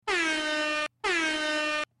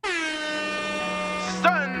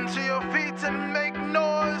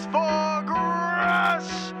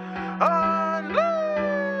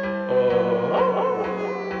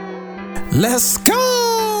Let's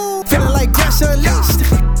go! Feeling like Gresh unleashed.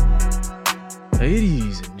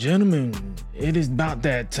 Ladies and gentlemen, it is about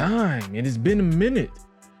that time. It has been a minute.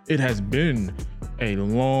 It has been a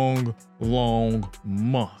long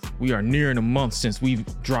month. We are nearing a month since we've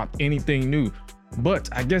dropped anything new. But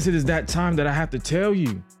I guess it is that time that I have to tell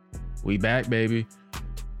you, we back, baby.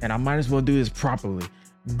 And I might as well do this properly.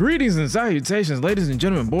 Greetings and salutations, ladies and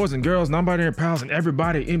gentlemen, boys and girls, non-binary pals, and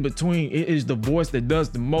everybody in between. It is the voice that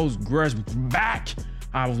does the most. Gresh back.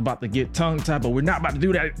 I was about to get tongue-tied, but we're not about to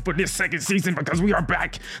do that for this second season because we are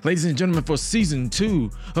back, ladies and gentlemen, for season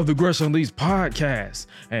 2 of the Gresh Unleashed podcast.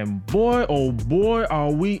 And boy, oh boy,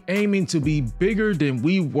 are we aiming to be bigger than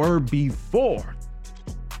we were before.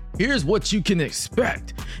 Here's what you can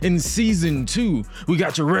expect in season 2. We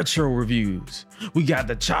got your retro reviews. We got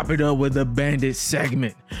the Chop It Up with the Bandit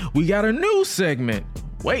segment. We got a new segment.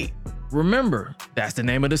 Wait, remember, that's the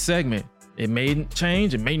name of the segment. It may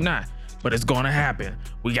change, it may not, but it's gonna happen.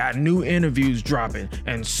 We got new interviews dropping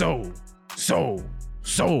and so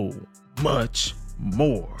much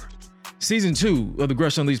more. Season 2 of the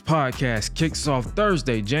Gresh Unleashed podcast kicks off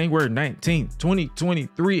Thursday, January 19th,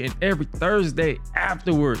 2023, and every Thursday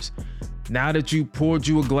afterwards. Now that you poured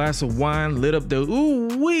you a glass of wine, lit up the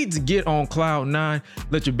weeds, get on cloud 9,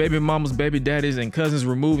 let your baby mamas, baby daddies, and cousins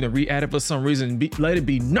removed and re-added for some reason, let it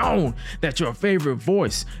be known that your favorite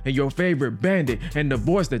voice and your favorite bandit and the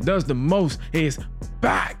voice that does the most is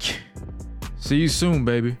back. See you soon,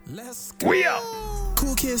 baby. Let's go. We out.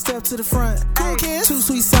 Cool kids step to the front. Cool kids. Too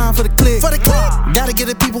sweet sound for the click. Gotta get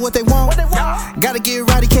the people what they want. Gotta get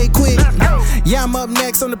Roddy K quick. Yeah, I'm up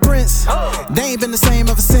next on the Prince. They ain't been the same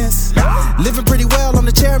ever since. Living pretty well on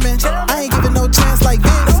the chairman. I ain't giving no chance like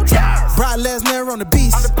Vince. Brock Lesnar on the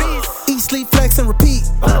beast. Eat, sleep, flex, and repeat.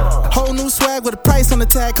 Whole new swag with a price on the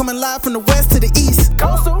tag. Coming live from the west to the east.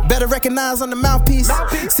 Better recognize on the mouthpiece.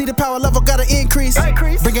 See the power level gotta increase.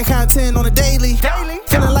 Bringing content on a daily.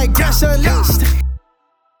 Feeling like Gresh unleashed.